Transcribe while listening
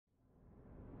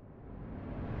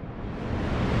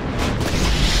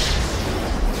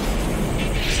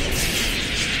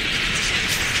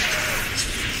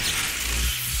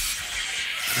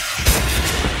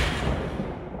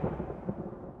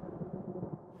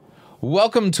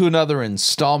Welcome to another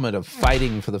installment of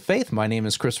Fighting for the Faith. My name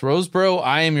is Chris Roseborough.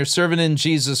 I am your servant in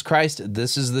Jesus Christ.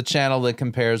 This is the channel that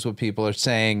compares what people are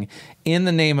saying in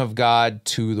the name of God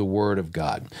to the Word of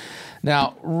God.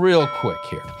 Now, real quick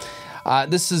here.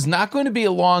 This is not going to be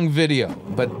a long video,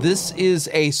 but this is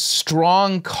a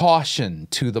strong caution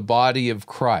to the body of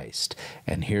Christ.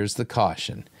 And here's the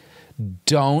caution.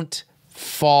 Don't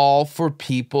fall for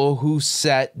people who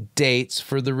set dates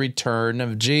for the return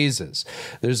of Jesus.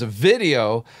 There's a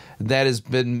video that has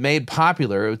been made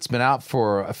popular. It's been out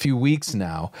for a few weeks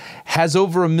now, has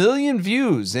over 1 million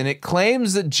views, and it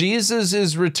claims that Jesus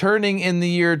is returning in the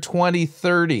year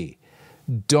 2030.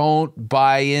 Don't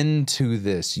buy into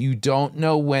this. You don't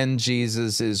know when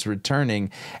Jesus is returning,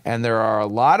 and there are a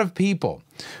lot of people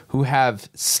who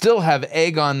still have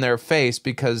egg on their face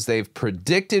because they've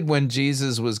predicted when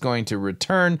Jesus was going to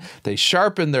return. They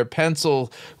sharpened their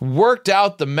pencil, worked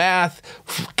out the math,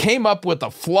 came up with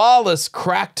a flawless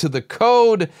crack to the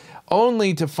code,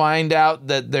 only to find out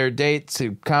that their dates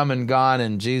have come and gone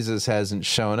and Jesus hasn't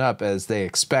shown up as they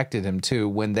expected him to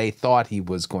when they thought he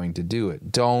was going to do it.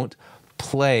 Don't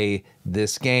play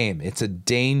this game. It's a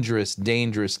dangerous,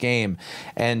 dangerous game.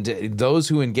 And those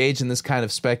who engage in this kind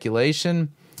of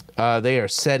speculation, they are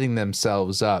setting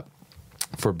themselves up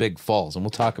for big falls, and we'll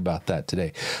talk about that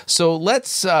today. So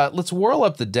let's whirl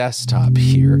up the desktop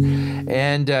here,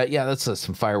 and that's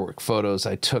some firework photos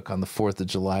I took on the 4th of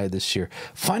July this year.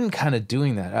 Fun kind of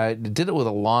doing that. I did it with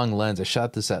a long lens. I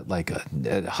shot this at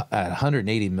at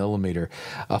 180 millimeter,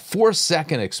 a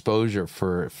 4-second exposure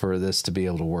for this to be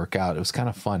able to work out. It was kind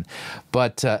of fun,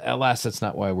 but alas, that's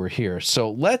not why we're here. So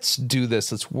let's do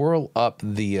this. Let's whirl up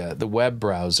the web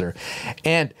browser,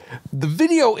 and the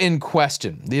video in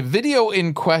question.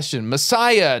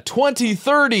 Messiah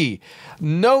 2030.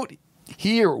 Note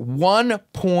here,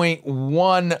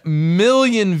 1.1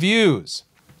 million views.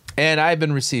 And I've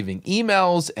been receiving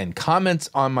emails and comments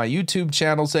on my YouTube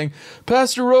channel saying,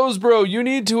 Pastor Roseborough, you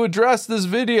need to address this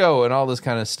video and all this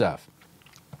kind of stuff.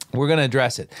 We're going to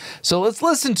address it. So let's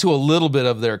listen to a little bit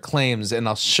of their claims, and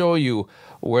I'll show you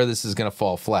where this is going to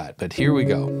fall flat. But here we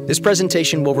go. This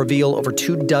presentation will reveal over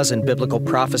 24 biblical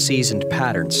prophecies and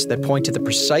patterns that point to the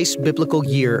precise biblical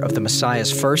year of the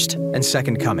Messiah's first and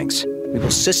second comings. We will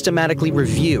systematically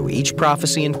review each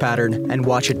prophecy and pattern and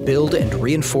watch it build and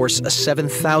reinforce a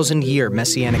 7,000-year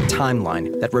messianic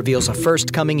timeline that reveals a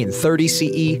first coming in 30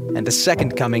 CE and a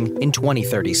second coming in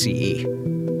 2030 CE.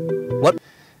 What?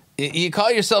 You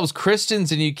call yourselves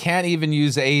Christians and you can't even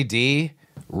use AD?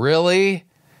 Really?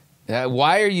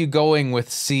 Why are you going with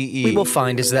CE? We will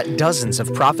find is that dozens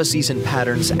of prophecies and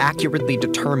patterns accurately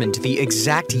determined the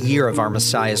exact year of our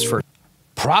Messiah's first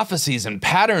prophecies and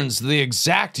patterns, the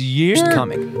exact year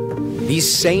coming.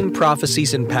 These same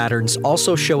prophecies and patterns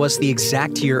also show us the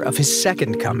exact year of his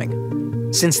second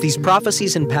coming. Since these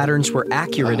prophecies and patterns were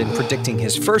accurate in predicting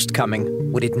his first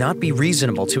coming, would it not be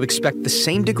reasonable to expect the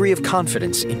same degree of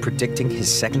confidence in predicting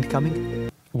his second coming?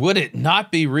 Would it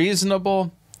not be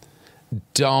reasonable?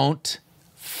 Don't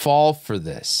fall for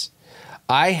this.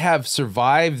 I have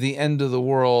survived the end of the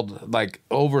world like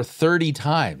over 30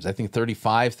 times. I think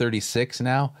 35, 36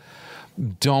 now.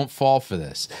 Don't fall for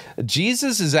this.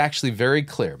 Jesus is actually very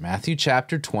clear. Matthew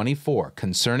chapter 24,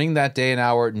 concerning that day and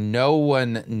hour, no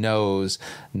one knows,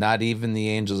 not even the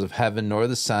angels of heaven, nor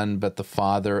the Son, but the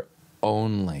Father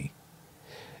only.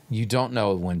 You don't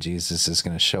know when Jesus is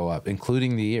going to show up,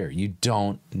 including the year. You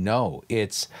don't know.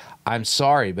 I'm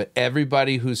sorry, but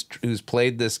everybody who's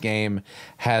played this game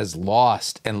has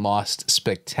lost, and lost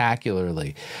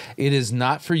spectacularly. It is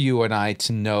not for you and I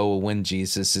to know when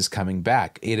Jesus is coming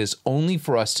back. It is only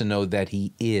for us to know that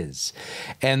he is.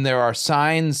 And there are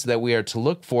signs that we are to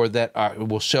look for that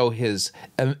will show his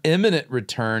imminent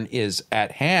return is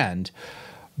at hand,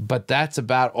 but that's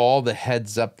about all the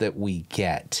heads up that we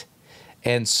get.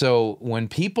 And so when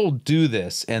people do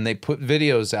this and they put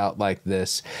videos out like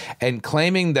this and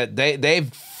claiming that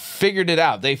they've figured it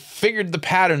out, they figured the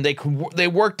pattern, they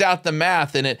worked out the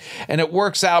math, and it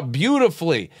works out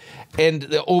beautifully.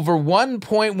 And over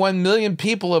 1.1 million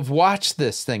people have watched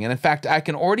this thing. And in fact, I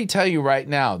can already tell you right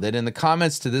now that in the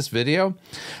comments to this video,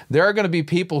 there are going to be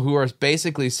people who are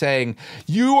basically saying,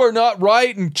 you are not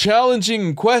right and challenging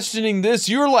and questioning this.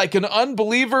 You're like an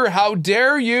unbeliever. How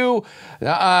dare you?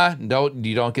 No,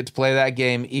 you don't get to play that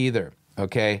game either.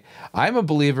 Okay, I'm a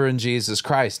believer in Jesus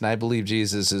Christ, and I believe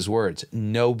Jesus' words.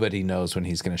 Nobody knows when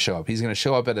he's going to show up. He's going to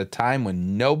show up at a time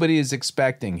when nobody is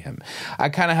expecting him. I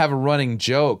kind of have a running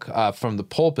joke from the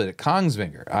pulpit at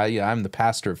Kongsvinger. I'm the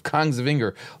pastor of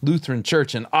Kongsvinger Lutheran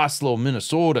Church in Oslo,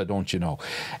 Minnesota, don't you know?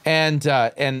 And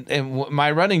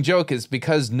my running joke is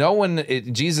because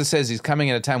Jesus says he's coming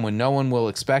at a time when no one will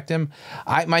expect him.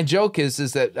 My joke is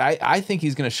that I think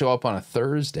he's going to show up on a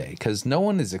Thursday because no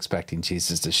one is expecting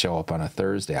Jesus to show up on a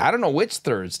Thursday. I don't know which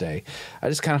Thursday. I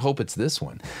just kind of hope it's this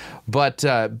one. But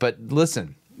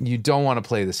listen, you don't want to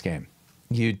play this game.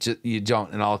 You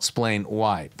don't, and I'll explain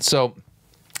why. So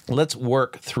let's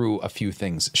work through a few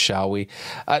things, shall we?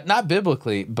 Not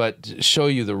biblically, but show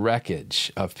you the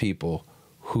wreckage of people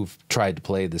who've tried to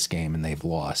play this game and they've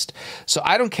lost. So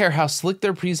I don't care how slick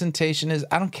their presentation is.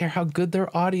 I don't care how good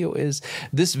their audio is.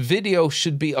 This video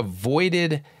should be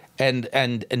avoided.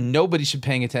 And nobody should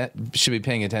be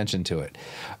paying attention to it,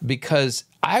 because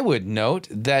I would note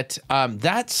that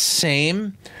that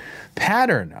same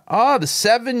pattern, the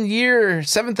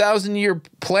 7,000 year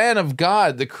plan of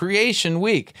God, the creation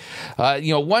week,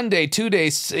 1 day, 2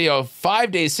 days,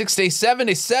 5 days, 6 days, 7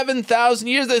 days, 7,000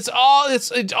 years. That's all.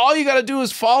 It's all you got to do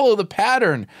is follow the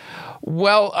pattern.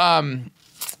 Well,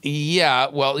 yeah.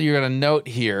 Well, you're going to note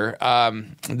here.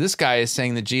 This guy is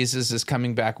saying that Jesus is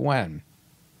coming back when?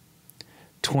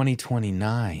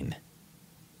 2029,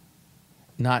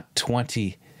 not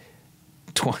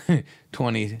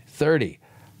 2030.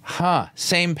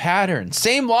 Same pattern,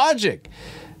 same logic,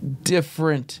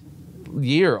 different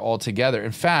year altogether.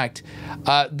 In fact,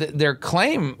 their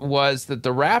claim was that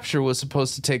the rapture was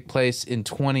supposed to take place in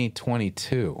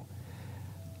 2022.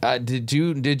 Did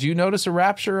you notice a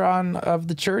rapture of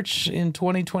the church in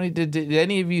 2020? Did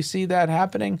any of you see that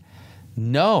happening?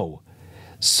 No.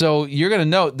 So you're going to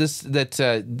note these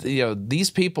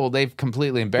people, they've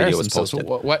completely embarrassed themselves.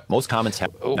 What? Most comments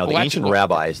have. Now, the ancient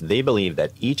rabbis, they believe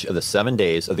that each of the 7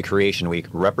 days of the creation week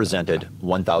represented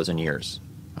 1,000 years.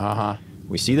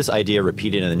 We see this idea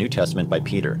repeated in the New Testament by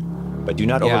Peter. But do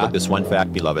not overlook this one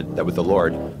fact, beloved, that with the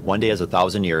Lord, 1 day is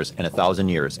 1,000 years, and 1,000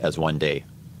 years as 1 day.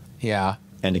 Yeah.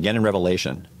 And again in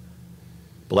Revelation,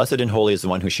 blessed and holy is the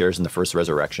one who shares in the first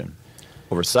resurrection.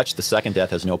 Over such the second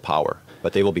death has no power,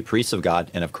 but they will be priests of God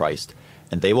and of Christ,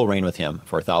 and they will reign with him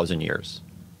for 1,000 years.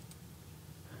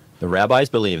 The rabbis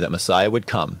believe that Messiah would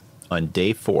come on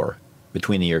day 4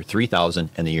 between the year 3000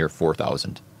 and the year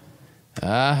 4000.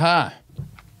 All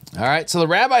right, so the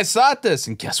rabbis thought this,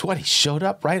 and guess what? He showed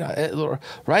up right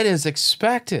as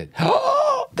expected.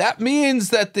 That means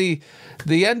that the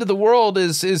end of the world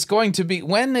is going to be,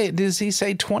 when does he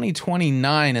say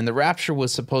 2029? And the rapture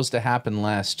was supposed to happen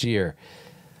last year.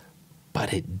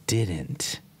 But it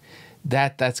didn't.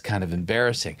 That's kind of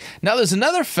embarrassing. Now, there's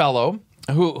another fellow,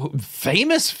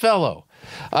 famous fellow,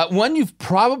 one you've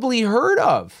probably heard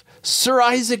of, Sir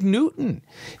Isaac Newton.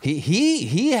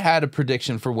 He had a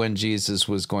prediction for when Jesus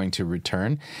was going to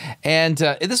return. And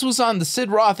this was on the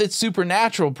Sid Roth It's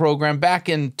Supernatural program back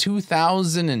in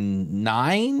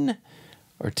 2009.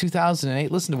 Or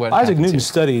 2008. Listen to what Isaac Newton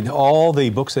studied all the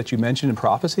books that you mentioned in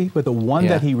prophecy, but the one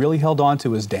that he really held on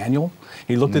to was Daniel.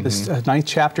 He looked at the 9th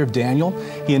chapter of Daniel.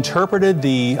 He interpreted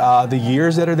the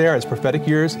years that are there as prophetic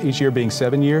years, each year being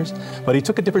 7 years, but he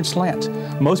took a different slant.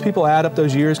 Most people add up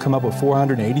those years, come up with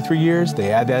 483 years.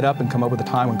 They add that up and come up with the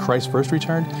time when Christ first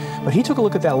returned. But he took a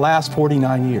look at that last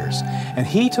 49 years, and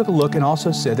he took a look and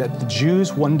also said that the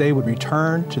Jews one day would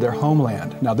return to their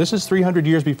homeland. Now, this is 300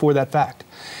 years before that fact.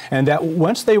 And that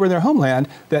once they were in their homeland,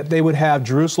 that they would have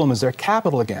Jerusalem as their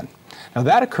capital again. Now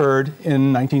that occurred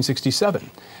in 1967.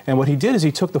 And what he did is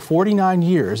he took the 49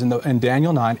 years in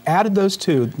Daniel 9, added those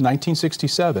to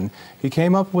 1967. He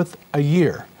came up with a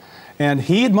year. And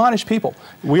he admonished people,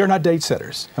 we are not date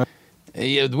setters.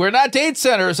 We're not date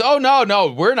setters. Oh,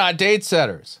 no, we're not date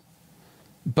setters.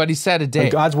 But he said a date.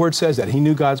 And God's word says that. He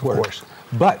knew God's word.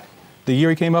 But the year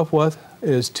he came up with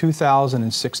is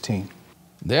 2016.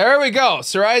 There we go,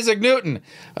 Sir Isaac Newton.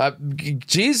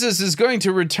 Jesus is going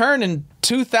to return in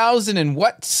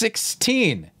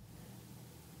 2016.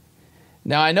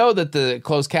 Now, I know that the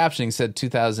closed captioning said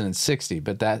 2060,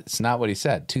 but that's not what he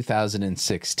said,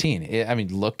 2016. I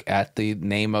mean, look at the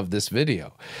name of this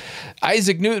video.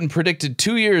 Isaac Newton predicted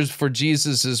 2 years for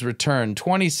Jesus' return,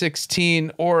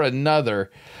 2016 or another.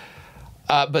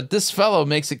 But this fellow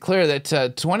makes it clear that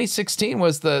 2016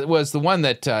 was the one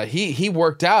that he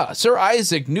worked out. Sir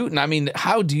Isaac Newton, I mean,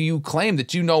 how do you claim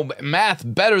that you know math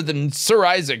better than Sir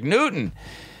Isaac Newton?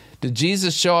 Did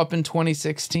Jesus show up in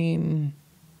 2016?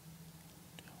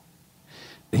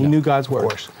 He knew God's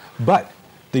word. But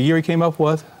the year he came up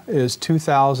with is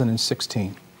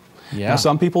 2016. Yeah. Now,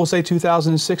 some people will say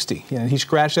 2060, and he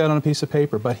scratched that on a piece of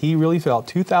paper, but he really felt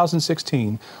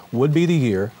 2016 would be the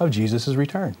year of Jesus'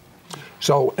 return.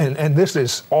 So, and this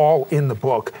is all in the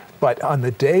book, but on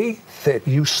the day that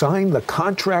you signed the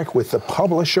contract with the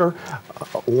publisher,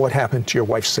 what happened to your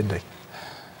wife, Cindy?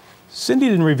 Cindy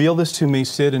didn't reveal this to me,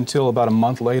 Sid, until about a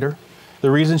month later. The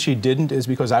reason she didn't is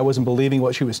because I wasn't believing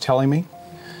what she was telling me.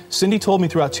 Cindy told me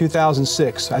throughout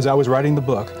 2006, as I was writing the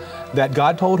book, that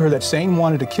God told her that Satan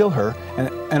wanted to kill her,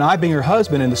 and I, being her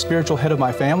husband and the spiritual head of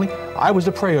my family, I was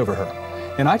to pray over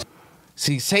her. And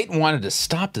See, Satan wanted to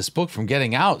stop this book from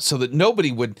getting out so that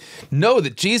nobody would know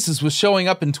that Jesus was showing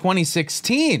up in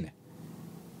 2016.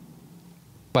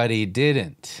 But he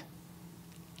didn't.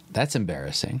 That's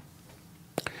embarrassing.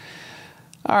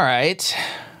 All right.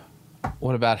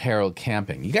 What about Harold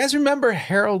Camping? You guys remember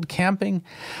Harold Camping?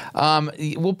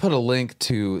 We'll put a link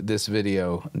to this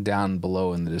video down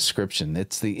below in the description.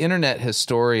 It's the Internet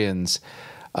Historian's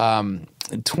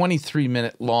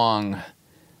 23-minute long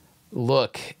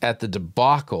look at the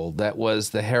debacle that was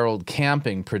the Harold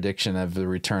Camping prediction of the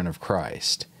return of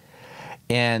Christ.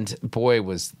 And boy,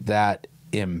 was that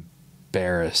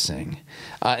embarrassing.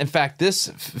 In fact, this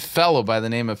fellow by the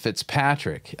name of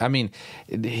Fitzpatrick, I mean,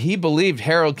 he believed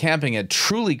Harold Camping had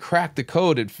truly cracked the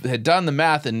code, had done the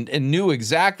math, and knew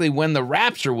exactly when the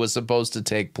rapture was supposed to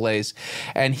take place.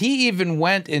 And he even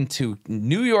went into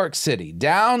New York City,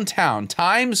 downtown,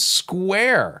 Times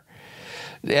Square,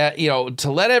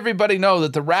 to let everybody know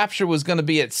that the rapture was going to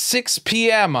be at 6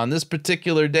 p.m. on this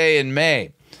particular day in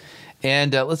May.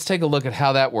 And let's take a look at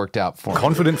how that worked out for him.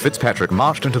 Confident Fitzpatrick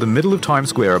marched into the middle of Times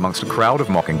Square amongst a crowd of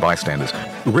mocking bystanders,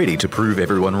 ready to prove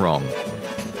everyone wrong.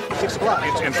 6 o'clock.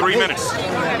 It's in 3 minutes.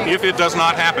 If it does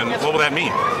not happen, what will that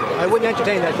mean? I wouldn't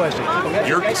entertain that question.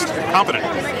 You're confident.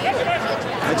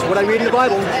 That's what I read in the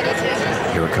Bible.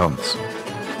 Here it comes.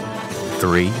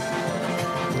 3,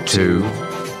 2,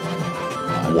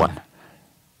 1.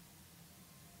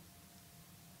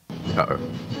 Uh-oh.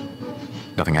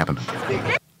 Nothing happened.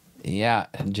 Yeah,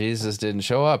 Jesus didn't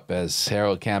show up, as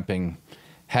Harold Camping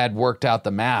had worked out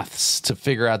the maths to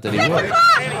figure out that he would.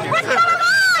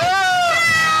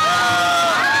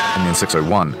 And then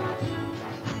 6:01,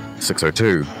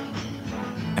 6:02,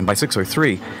 and by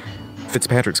 6:03,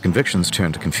 Fitzpatrick's convictions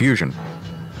turned to confusion.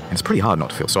 And it's pretty hard not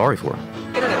to feel sorry for him.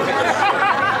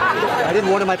 I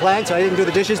didn't water my plants. I didn't do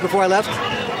the dishes before I left.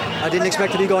 I didn't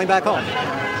expect to be going back home.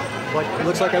 But it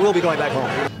looks like I will be going back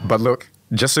home. But look,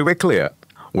 just so we're clear,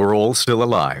 we're all still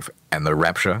alive, and the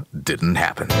rapture didn't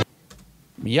happen.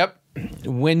 Yep.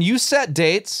 When you set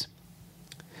dates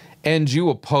and you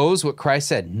oppose what Christ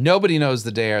said, nobody knows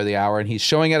the day or the hour, and he's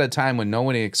showing at a time when no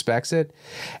one expects it,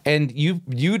 and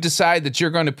you decide that you're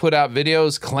going to put out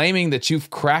videos claiming that you've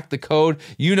cracked the code,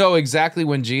 you know exactly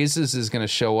when Jesus is going to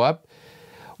show up.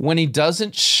 When he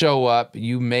doesn't show up,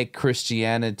 you make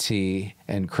Christianity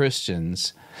and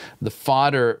Christians the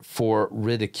fodder for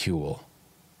ridicule.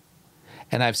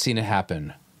 And I've seen it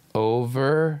happen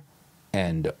over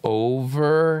and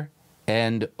over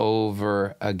and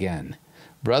over again.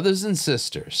 Brothers and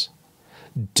sisters,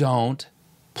 don't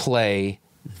play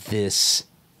this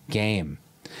game.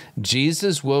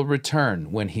 Jesus will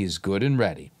return when he's good and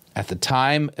ready, at the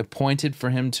time appointed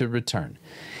for him to return.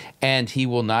 And he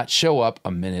will not show up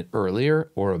a minute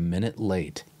earlier or a minute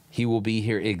late. He will be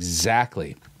here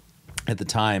exactly at the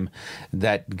time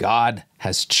that God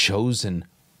has chosen.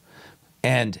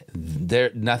 And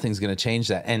nothing's going to change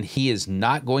that. And he is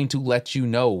not going to let you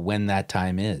know when that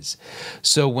time is.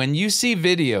 So when you see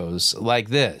videos like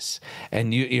this,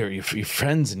 and your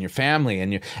friends and your family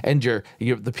and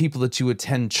the people that you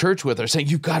attend church with are saying,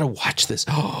 "You've got to watch this.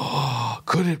 Oh,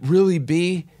 could it really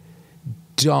be?"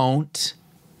 Don't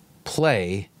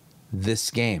play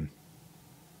this game.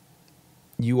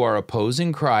 You are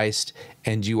opposing Christ,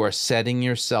 and you are setting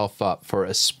yourself up for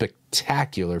a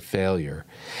spectacular failure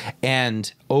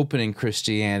and opening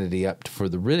Christianity up for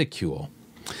the ridicule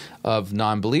of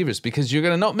non-believers, because you're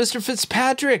going to know Mr.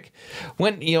 Fitzpatrick,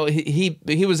 when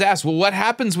he was asked, well, what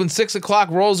happens when 6 o'clock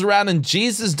rolls around and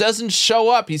Jesus doesn't show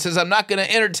up? He says, I'm not going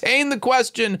to entertain the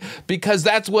question because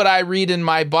that's what I read in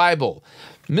my Bible.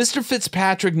 Mr.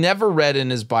 Fitzpatrick never read in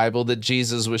his Bible that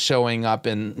Jesus was showing up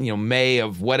in May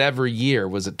of whatever year.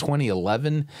 Was it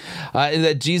 2011?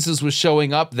 That Jesus was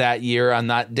showing up that year on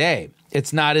that day.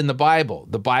 It's not in the Bible.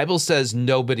 The Bible says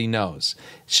nobody knows.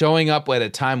 Showing up at a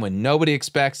time when nobody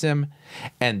expects him,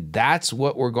 and that's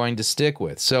what we're going to stick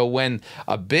with. So when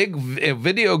a big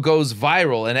video goes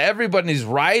viral and everybody's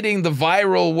riding the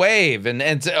viral wave and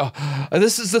say, oh,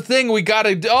 this is the thing we got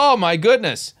to do. Oh, my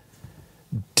goodness.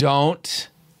 Don't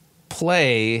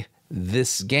play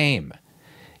this game.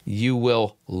 you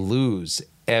will lose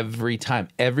every time.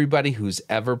 Everybody who's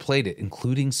ever played it,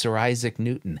 including Sir Isaac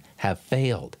Newton, have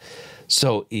failed.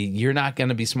 So you're not going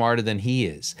to be smarter than he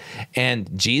is. And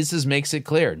Jesus makes it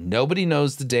clear, nobody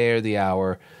knows the day or the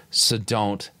hour, so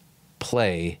don't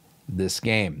play this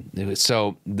game.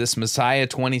 So this Messiah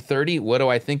 2030, what do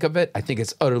I think of it? I think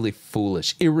it's utterly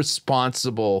foolish,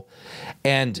 irresponsible,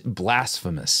 and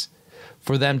blasphemous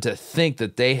for them to think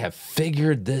that they have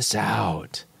figured this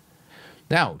out.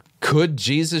 Now, could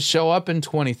Jesus show up in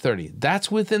 2030?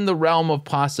 That's within the realm of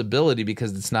possibility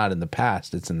because it's not in the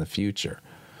past, it's in the future.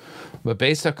 But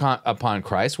based upon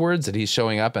Christ's words that he's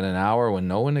showing up in an hour when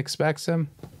no one expects him,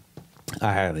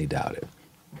 I highly doubt it.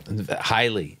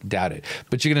 Highly doubt it.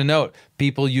 But you're going to note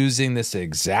people using this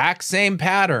exact same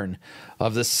pattern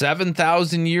of the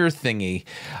 7,000 year thingy.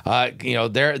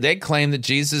 They claim that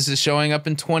Jesus is showing up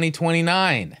in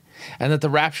 2029 and that the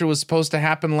rapture was supposed to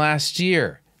happen last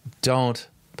year. Don't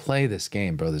play this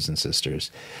game, brothers and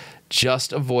sisters.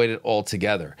 Just avoid it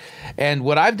altogether. And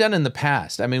what I've done in the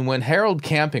past, I mean, when Harold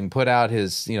Camping put out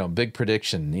his, big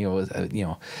prediction,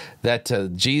 that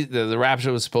the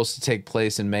rapture was supposed to take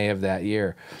place in May of that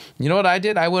year. You know what I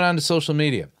did? I went onto social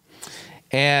media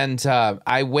and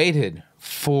I waited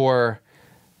for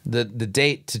the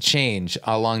date to change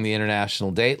along the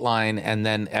international date line and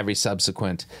then every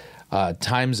subsequent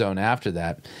time zone after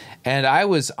that. And I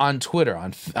was on Twitter,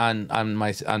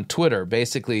 on Twitter,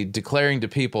 basically declaring to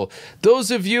people,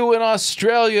 those of you in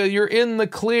Australia, you're in the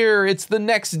clear. It's the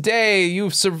next day.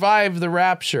 You've survived the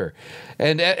rapture.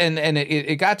 And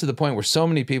it got to the point where so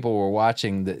many people were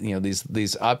watching these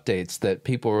updates that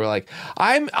people were like,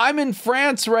 I'm in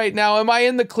France right now. Am I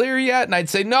in the clear yet? And I'd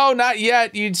say, no, not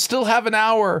yet. You'd still have an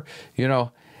hour,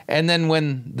 And then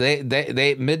when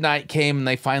they midnight came and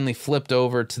they finally flipped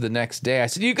over to the next day, I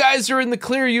said, you guys are in the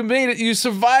clear. You made it. You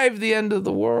survived the end of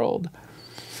the world.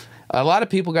 A lot of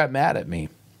people got mad at me.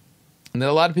 And then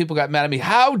a lot of people got mad at me.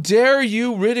 How dare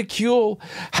you ridicule?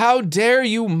 How dare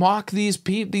you mock these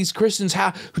Christians?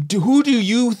 Who do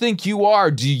you think you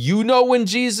are? Do you know when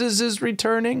Jesus is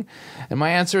returning? And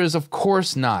my answer is, of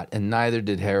course not. And neither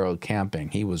did Harold Camping.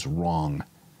 He was wrong.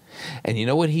 And you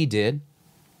know what he did?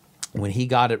 When he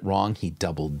got it wrong, he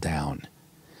doubled down.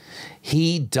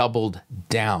 He doubled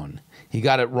down. He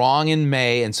got it wrong in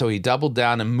May, and so he doubled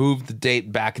down and moved the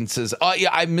date back and says, oh,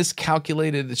 yeah, I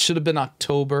miscalculated. It should have been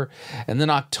October. And then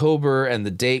October, and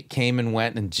the date came and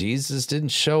went, and Jesus didn't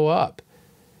show up.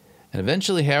 And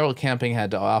eventually, Harold Camping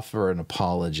had to offer an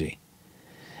apology.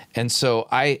 And so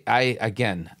I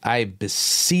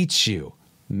beseech you,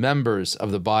 members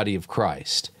of the body of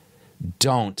Christ,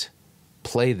 don't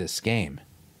play this game.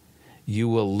 You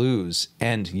will lose,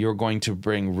 and you're going to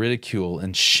bring ridicule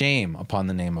and shame upon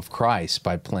the name of Christ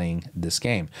by playing this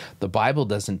game. The Bible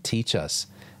doesn't teach us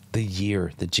the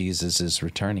year that Jesus is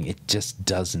returning. It just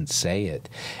doesn't say it.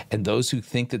 And those who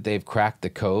think that they've cracked the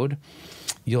code,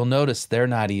 you'll notice they're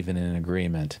not even in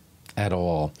agreement at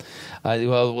all.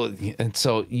 And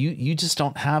so you just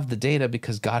don't have the data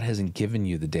because God hasn't given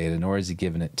you the data, nor has he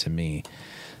given it to me.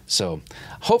 So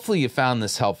hopefully you found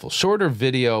this helpful. Shorter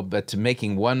video, but to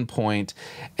making one point.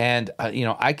 And,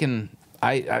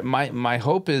 my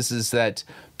hope is that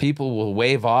people will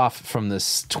wave off from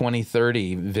this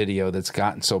 2030 video that's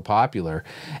gotten so popular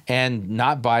and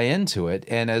not buy into it,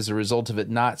 and as a result of it,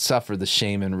 not suffer the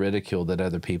shame and ridicule that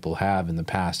other people have in the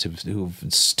past who've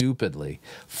stupidly,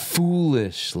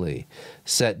 foolishly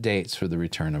set dates for the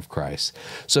return of Christ.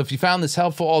 So if you found this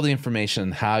helpful, all the information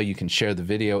on how you can share the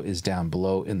video is down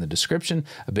below in the description.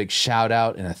 A big shout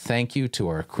out and a thank you to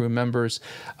our crew members.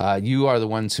 You are the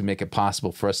ones who make it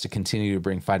possible for us to continue to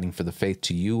bring Fighting for the Faith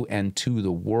to you and to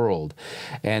the world.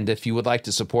 And if you would like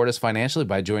to support us financially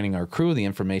by joining our crew, the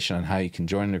information on how you can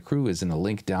join the crew is in a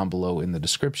link down below in the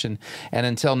description. And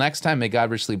until next time, may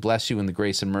God richly bless you in the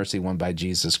grace and mercy won by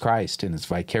Jesus Christ in his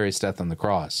vicarious death on the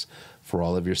cross for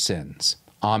all of your sins.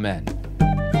 Amen.